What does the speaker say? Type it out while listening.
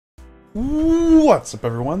What's up,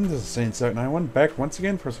 everyone? This is Saiyan back once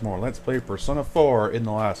again for some more Let's Play Persona 4 in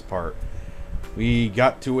the last part. We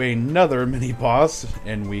got to another mini-boss,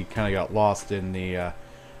 and we kind of got lost in the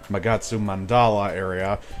Magatsu Mandala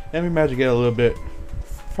area, and we managed to get a little bit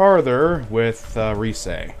farther with Rise.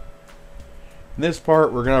 In this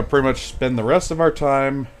part, we're going to pretty much spend the rest of our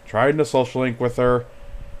time trying to social link with her,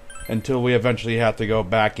 until we eventually have to go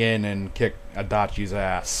back in and kick Adachi's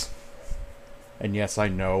ass. And yes, I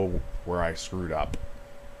know where I screwed up.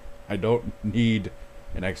 I don't need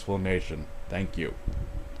an explanation. Thank you.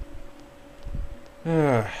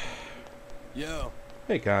 Yo.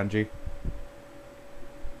 Hey, Kanji.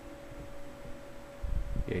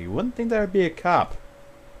 Yeah, you wouldn't think that would be a cop.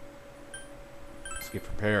 Let's get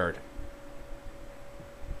prepared.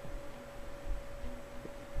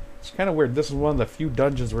 It's kind of weird. This is one of the few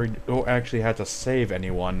dungeons where you don't actually have to save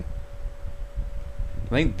anyone.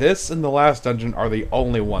 I think this and the last dungeon are the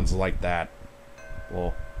only ones like that.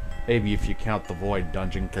 Well, maybe if you count the Void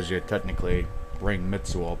dungeon, because you technically bring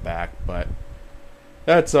Mitsuo back, but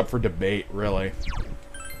that's up for debate, really.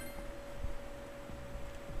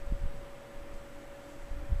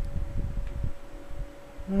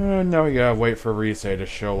 Now we gotta wait for Rise to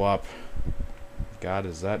show up. God,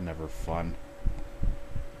 is that never fun.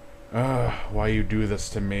 Why you do this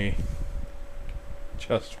to me?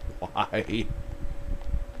 Just why?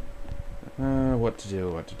 What to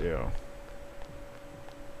do.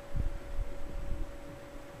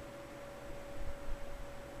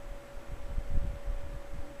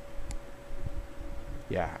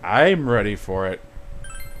 Yeah, I'm ready for it.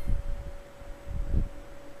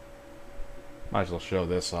 Might as well show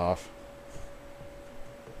this off.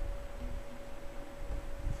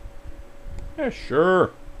 Yeah,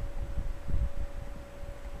 sure.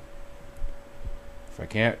 If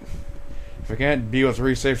I can't be with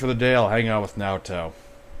Rise for the day, I'll hang out with Naoto.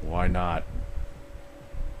 Why not?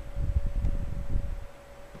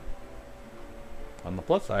 On the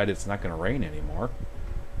plus side, it's not going to rain anymore.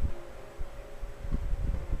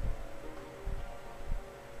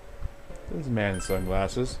 This man in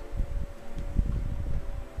sunglasses.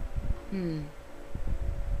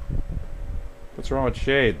 What's wrong with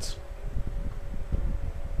shades?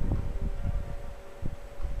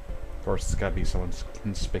 Of course, it's gotta be someone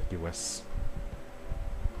conspicuous.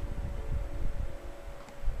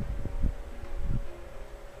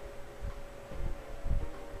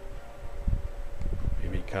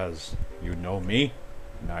 Maybe because you know me,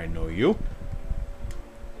 and I know you.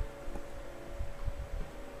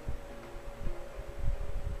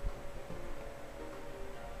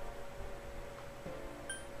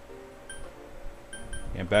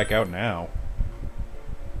 Can't back out now.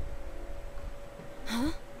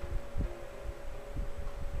 Huh?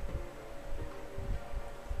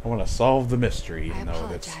 I want to solve the mystery, even though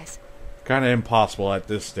it's kind of impossible at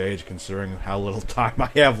this stage, considering how little time I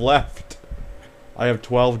have left. I have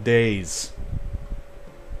 12 days.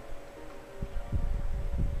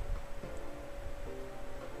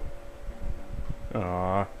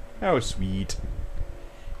 Aw, how sweet.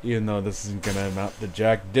 Even though this isn't gonna amount to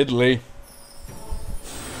Jack Diddley.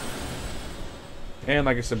 And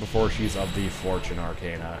like I said before, she's of the Fortune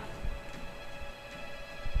Arcana.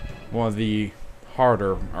 One of the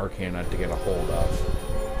harder arcana to get a hold of.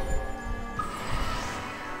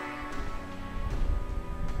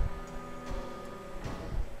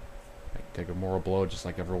 I can take a moral blow just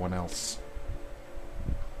like everyone else.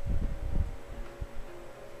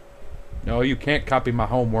 No, you can't copy my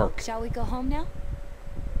homework. Shall we go home now?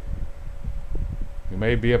 You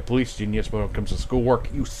may be a police genius, but when it comes to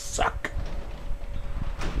schoolwork, you suck.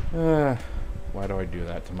 Why do I do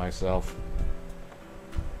that to myself?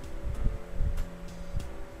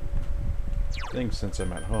 I think since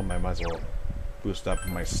I'm at home, I might as well boost up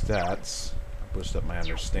my stats, boost up my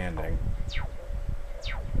understanding.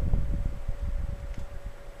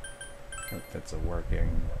 If it's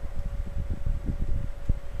working.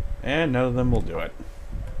 And none of them will do it.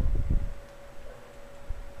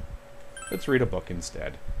 Let's read a book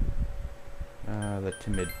instead. The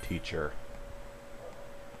Timid Teacher.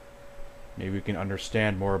 Maybe we can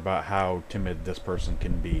understand more about how timid this person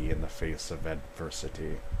can be in the face of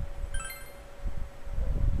adversity.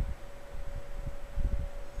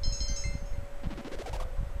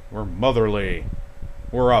 We're motherly.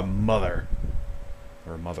 We're a mother.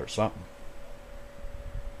 Or a mother something.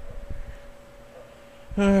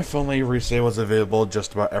 If only Rise was available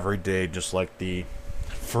just about every day, just like the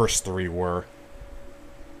first three were.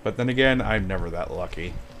 But then again, I'm never that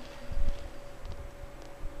lucky.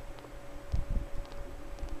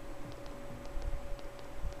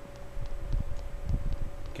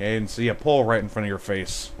 Okay, and see a pole right in front of your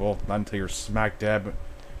face. Well, not until you're smack dab,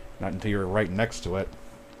 not until you're right next to it.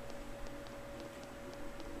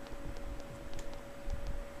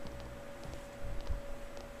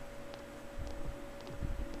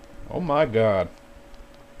 Oh my god.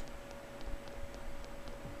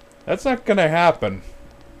 That's not gonna happen.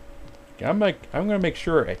 I'm gonna make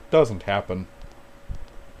sure it doesn't happen.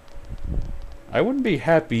 I wouldn't be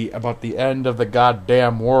happy about the end of the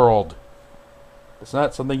goddamn world. It's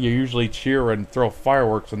not something you usually cheer and throw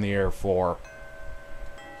fireworks in the air for.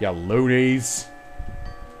 Ya loonies.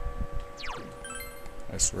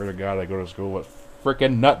 I swear to God, I go to school with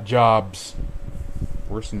frickin' nut jobs.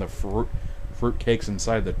 Worse than the fruit cakes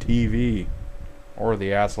inside the TV. Or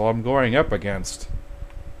the asshole I'm going up against.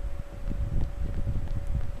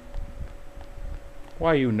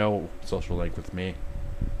 Why you no social link with me?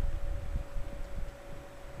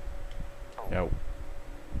 No.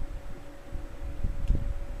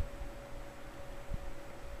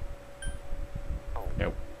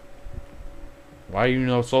 Nope. Why you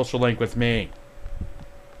no social link with me?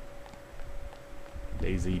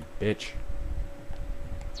 Lazy bitch.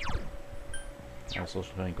 No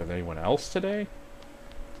social link with anyone else today?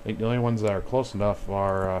 I think the only ones that are close enough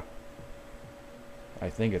are, I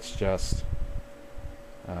think it's just,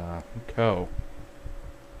 Ko.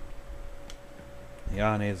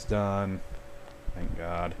 Yane's done. Thank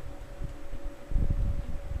God.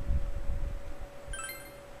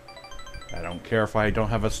 I don't care if I don't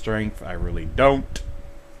have a strength. I really don't.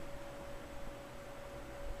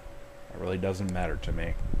 It really doesn't matter to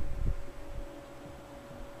me.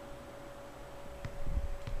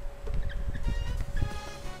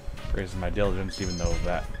 Raising my diligence, even though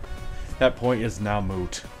that point is now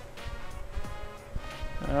moot.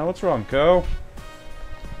 What's wrong, Ko?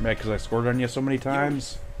 Mad because I scored on you so many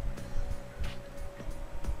times?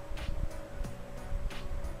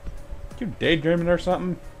 You daydreaming or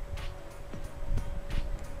something?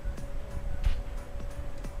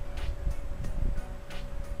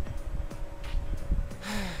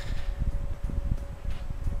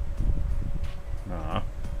 Nah.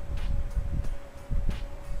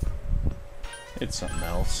 It's something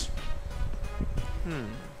else.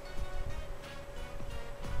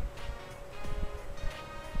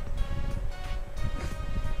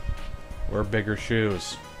 Wear bigger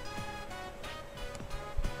shoes.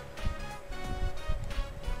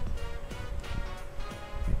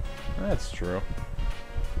 That's true.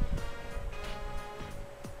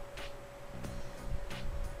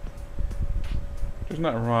 There's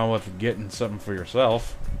nothing wrong with getting something for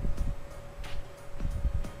yourself.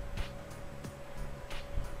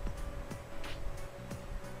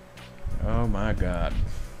 Oh my God.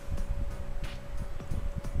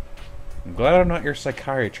 I'm glad I'm not your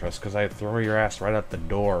psychiatrist, because I'd throw your ass right out the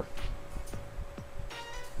door.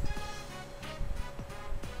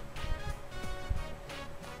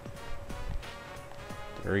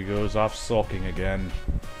 There he goes off sulking again.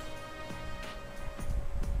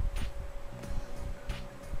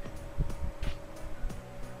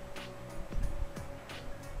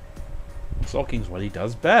 Sulking's what he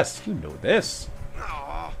does best. You know this.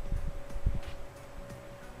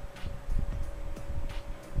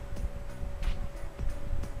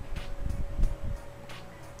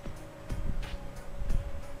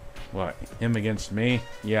 What? Him against me?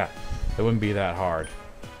 Yeah, it wouldn't be that hard.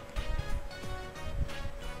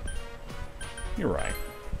 You're right.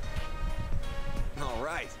 All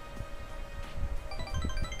right.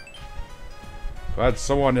 Glad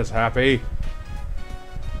someone is happy.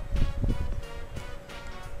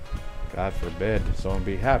 God forbid someone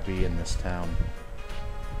be happy in this town.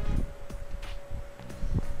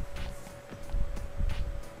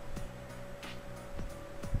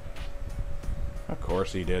 Of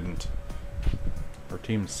course he didn't. Our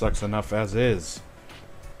team sucks enough as is.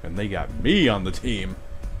 And they got me on the team.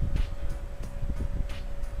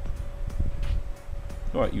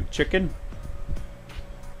 What, you chicken?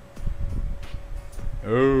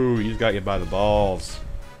 Oh, he's got you by the balls.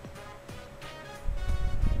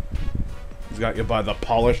 He's got you by the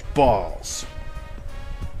polished balls.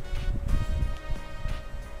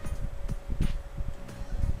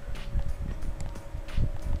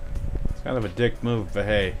 It's kind of a dick move, but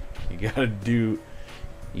hey, you gotta do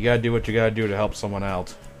what you gotta do to help someone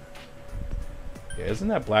out. Yeah, isn't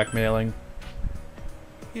that blackmailing?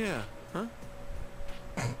 Yeah, huh?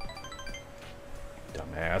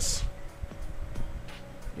 Dumbass.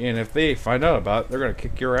 And if they find out about it, they're gonna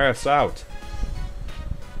kick your ass out.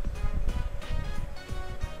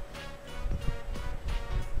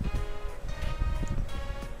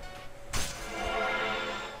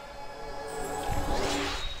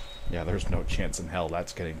 Yeah, there's no chance in hell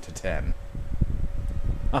that's getting to 10.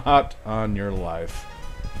 Not on your life.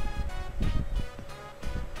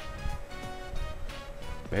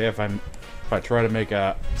 But hey, if I try to make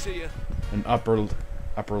See ya. an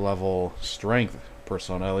upper level strength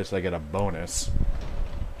persona, at least I get a bonus.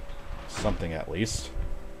 Something at least.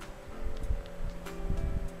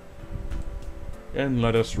 And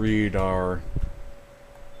let us read our...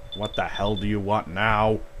 What the hell do you want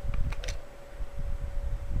now?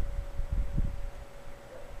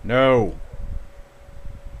 No.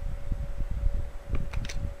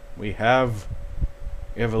 We have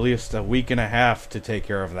at least a week and a half to take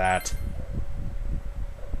care of that.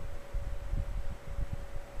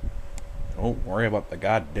 Don't worry about the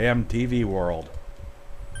goddamn TV world.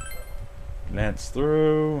 Glance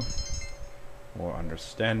through. More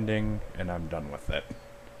understanding, and I'm done with it.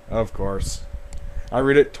 Of course. I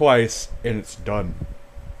read it twice, and it's done.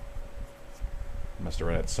 Must have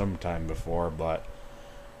read it sometime before, but...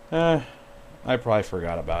 I probably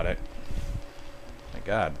forgot about it. My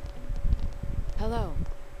god. Hello.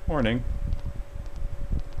 Morning.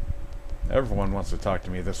 Everyone wants to talk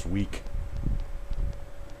to me this week.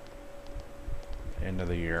 End of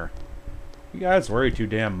the year. You guys worry too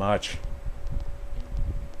damn much.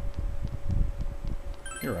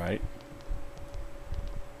 You're right.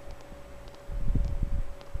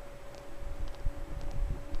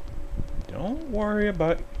 Don't worry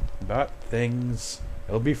about things.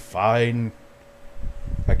 It'll be fine.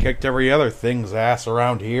 I kicked every other thing's ass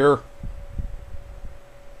around here.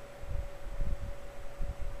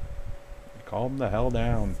 Calm the hell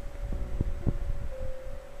down.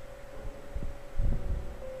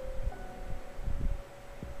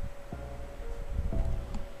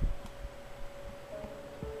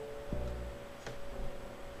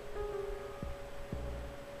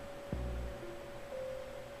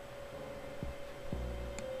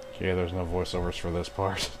 Okay, there's no voiceovers for this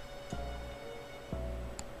part.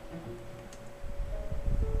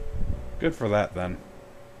 Good for that, then.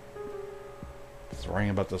 Just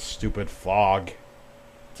worrying about the stupid fog.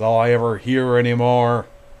 It's all I ever hear anymore.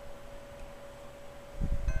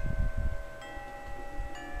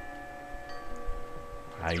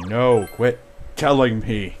 I know, quit telling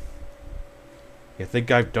me. You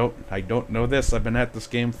think I don't know this? I've been at this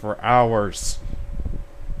game for hours.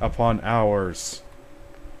 Upon hours.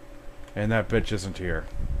 And that bitch isn't here.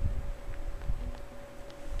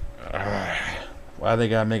 Why they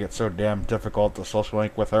gotta make it so damn difficult to social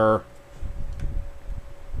link with her?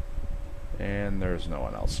 And there's no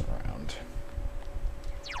one else around.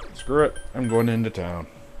 Screw it. I'm going into town.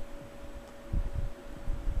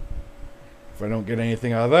 If I don't get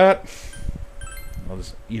anything out of that, I'll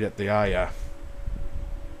just eat at the Aya.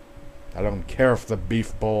 I don't care if the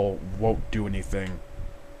beef bowl won't do anything.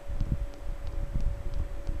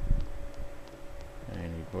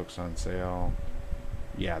 Any books on sale?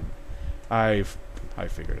 Yeah, I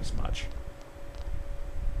figured as much.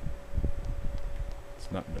 It's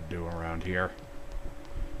nothing to do around here.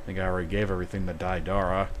 I think I already gave everything to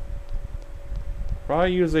Daidara.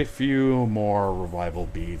 Probably use a few more revival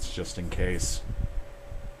beads just in case.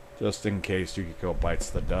 Just in case Yukiko bites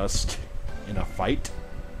the dust in a fight.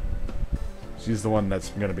 She's the one that's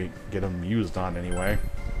gonna get them used on anyway.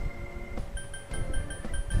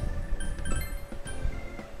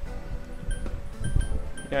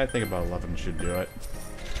 Yeah, I think about 11 should do it.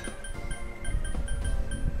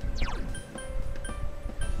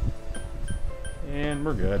 And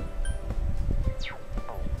we're good.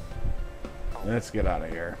 Let's get out of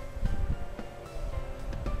here.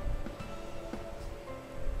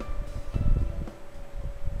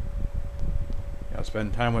 Gotta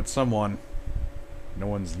spend time with someone. No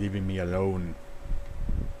one's leaving me alone.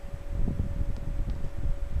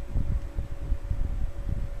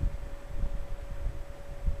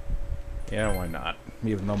 Yeah, why not?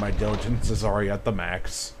 Even though my diligence is already at the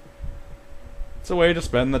max. It's a way to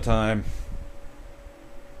spend the time.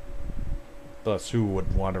 Thus, who would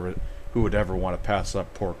ever want to pass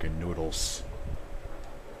up pork and noodles?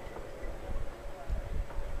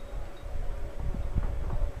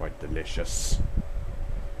 Quite delicious.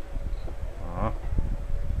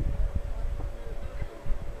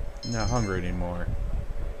 Not hungry anymore.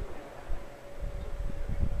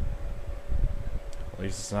 At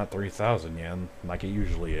least it's not 3,000 yen, like it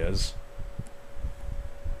usually is.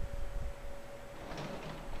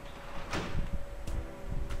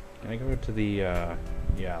 Can I go to the,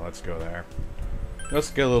 yeah, let's go there. Let's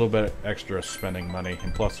get a little bit extra spending money,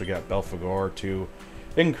 and plus we got Belphegor to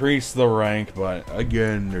increase the rank, but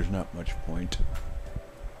again, there's not much point.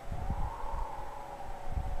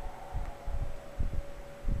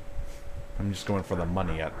 I'm I'm just going for the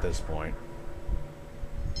money at this point.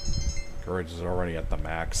 Courage is already at the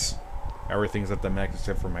max. Everything's at the max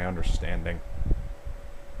except for my understanding.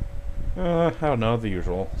 I don't know, the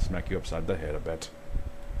usual. Smack you upside the head a bit.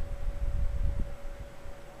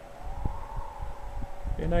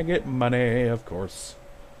 And I get money, of course.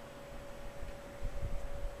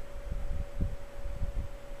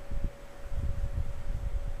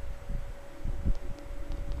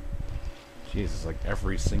 Jesus, like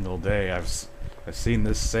every single day I've seen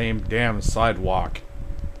this same damn sidewalk.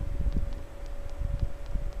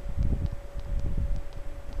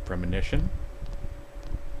 Premonition?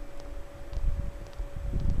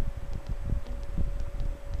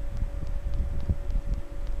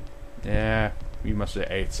 Yeah, you must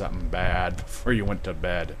have ate something bad before you went to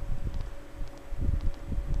bed.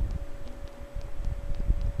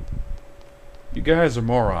 You guys are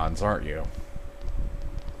morons, aren't you?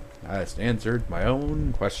 I just answered my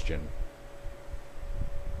own question.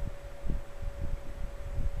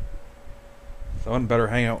 Someone better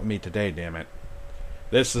hang out with me today, damn it.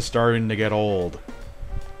 This is starting to get old.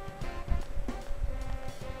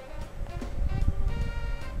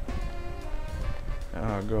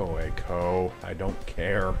 Oh, go away, Ko. I don't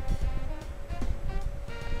care.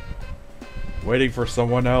 Waiting for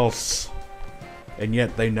someone else. And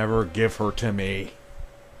yet they never give her to me.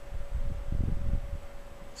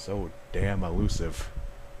 So damn elusive.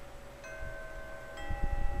 I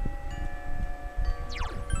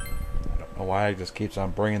don't know why it just keeps on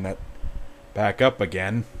bringing that back up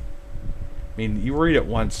again. I mean, you read it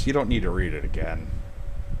once, you don't need to read it again.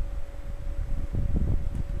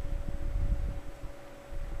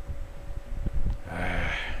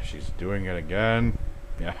 She's doing it again.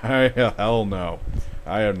 Yeah, hell no.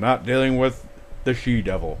 I am not dealing with the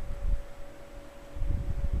she-devil.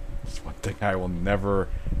 It's one thing I will never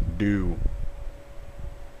do.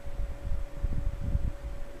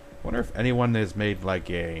 Wonder if anyone has made like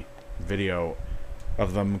a video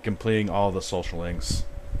of them completing all the social links.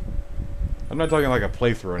 I'm not talking like a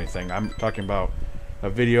playthrough or anything. I'm talking about a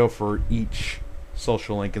video for each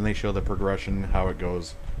social link, and they show the progression, how it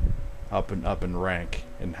goes up in rank,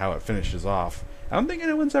 and how it finishes off. I don't think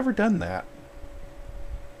anyone's ever done that.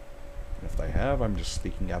 If they have, I'm just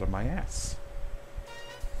speaking out of my ass.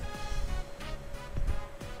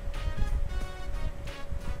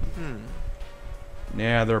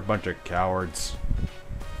 Yeah, they're a bunch of cowards.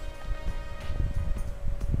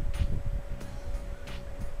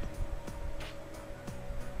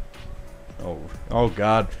 Oh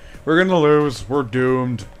God. We're gonna lose. We're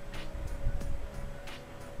doomed.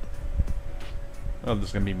 Oh, this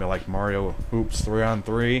is gonna be like Mario Hoops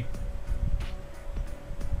 3-on-3.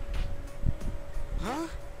 Huh?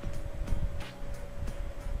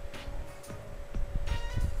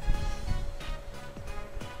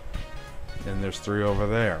 And there's 3 over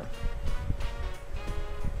there.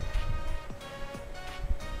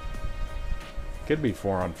 Could be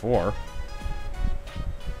 4-on-4.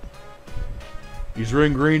 He's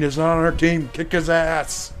ring green, is not on our team. Kick his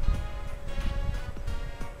ass.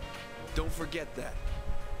 Don't forget that.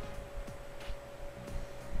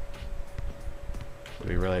 Do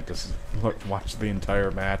we really have to watch the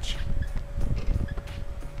entire match?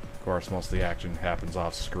 Of course, most of the action happens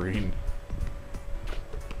off screen.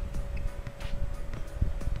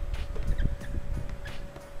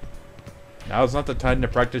 Now's not the time to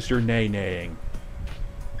practice your nay-naying.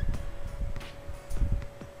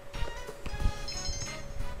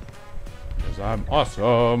 Because I'm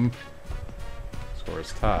awesome. Score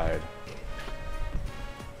is tied.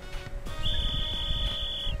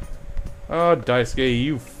 Oh, Daisuke,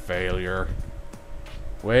 you failure.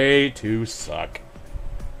 Way to suck.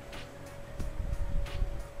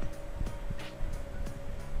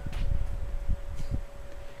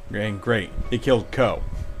 And great. He killed Ko.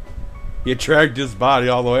 He dragged his body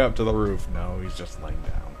all the way up to the roof. No, he's just laying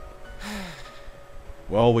down.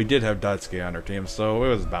 Well, we did have Daisuke on our team, so it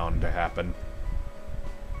was bound to happen.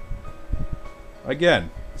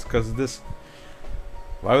 Again, it's because of this.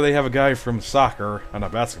 Why would they have a guy from soccer on a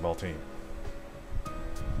basketball team?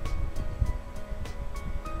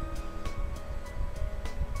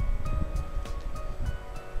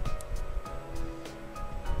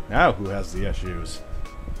 Now who has the issues?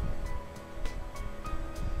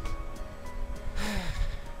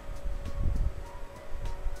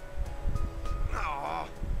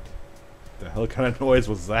 The hell kind of noise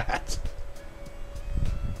was that?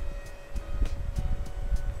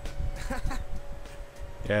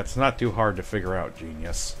 Yeah, it's not too hard to figure out,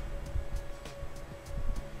 genius.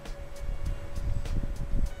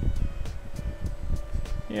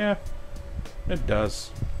 Yeah, it does.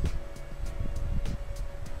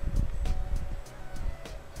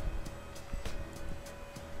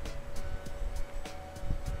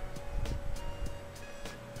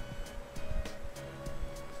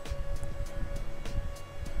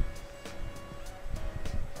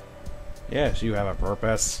 Yes, you have a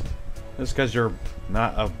purpose. Just because you're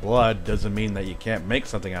not of blood doesn't mean that you can't make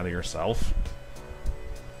something out of yourself.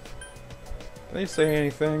 Did they say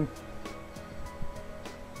anything?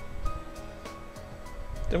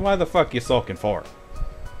 Then why the fuck you sulking for?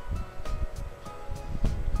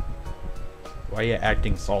 Why you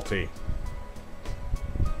acting salty?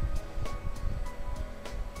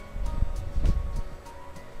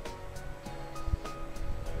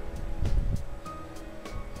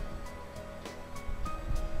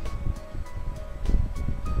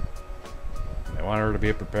 I want her to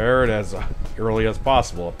be prepared as early as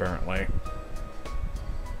possible, apparently.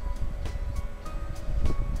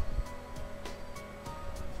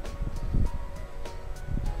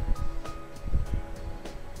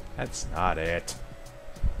 That's not it.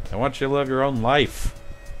 I want you to live your own life.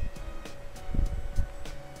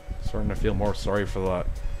 Starting to feel more sorry for the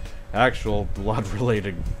actual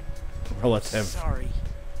blood-related relative. Sorry.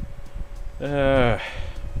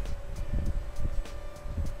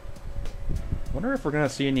 Wonder if we're gonna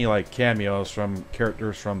see any like cameos from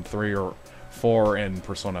characters from 3 or 4 in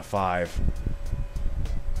Persona 5.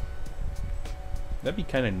 That'd be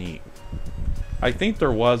kind of neat. I think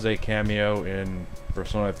there was a cameo in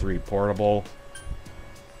Persona 3 Portable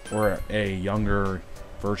where a younger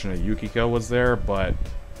version of Yukiko was there, but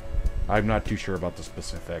I'm not too sure about the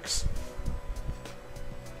specifics.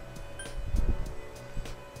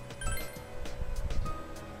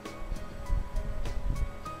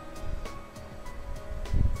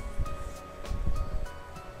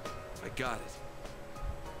 I got it.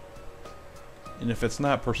 And if it's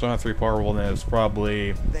not Persona 3 Portable, then it's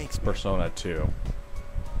probably Thanks, man. Persona 2.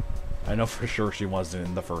 I know for sure she wasn't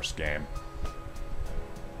in the first game.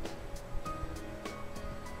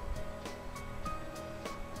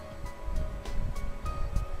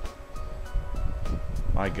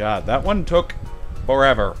 My god, that one took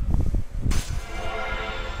forever.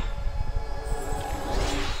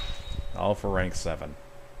 All for rank 7.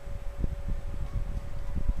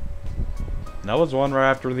 That was one right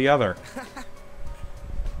after the other.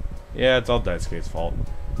 Yeah, it's all Daisuke's fault.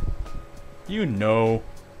 You know.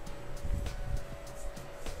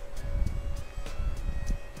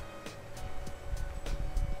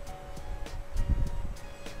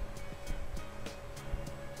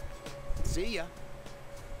 See ya.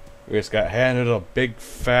 We just got handed a big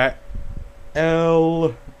fat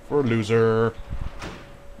L for loser.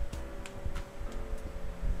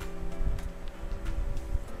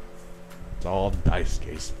 It's all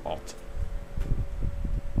Daisuke's fault.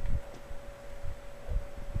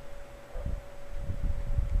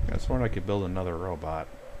 I sworn I could build another robot.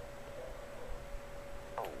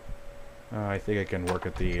 I think I can work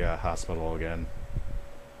at the hospital again.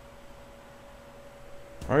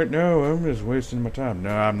 Right now, I'm just wasting my time.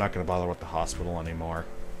 No, I'm not going to bother with the hospital anymore.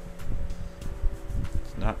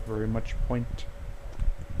 It's not very much point.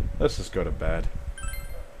 Let's just go to bed.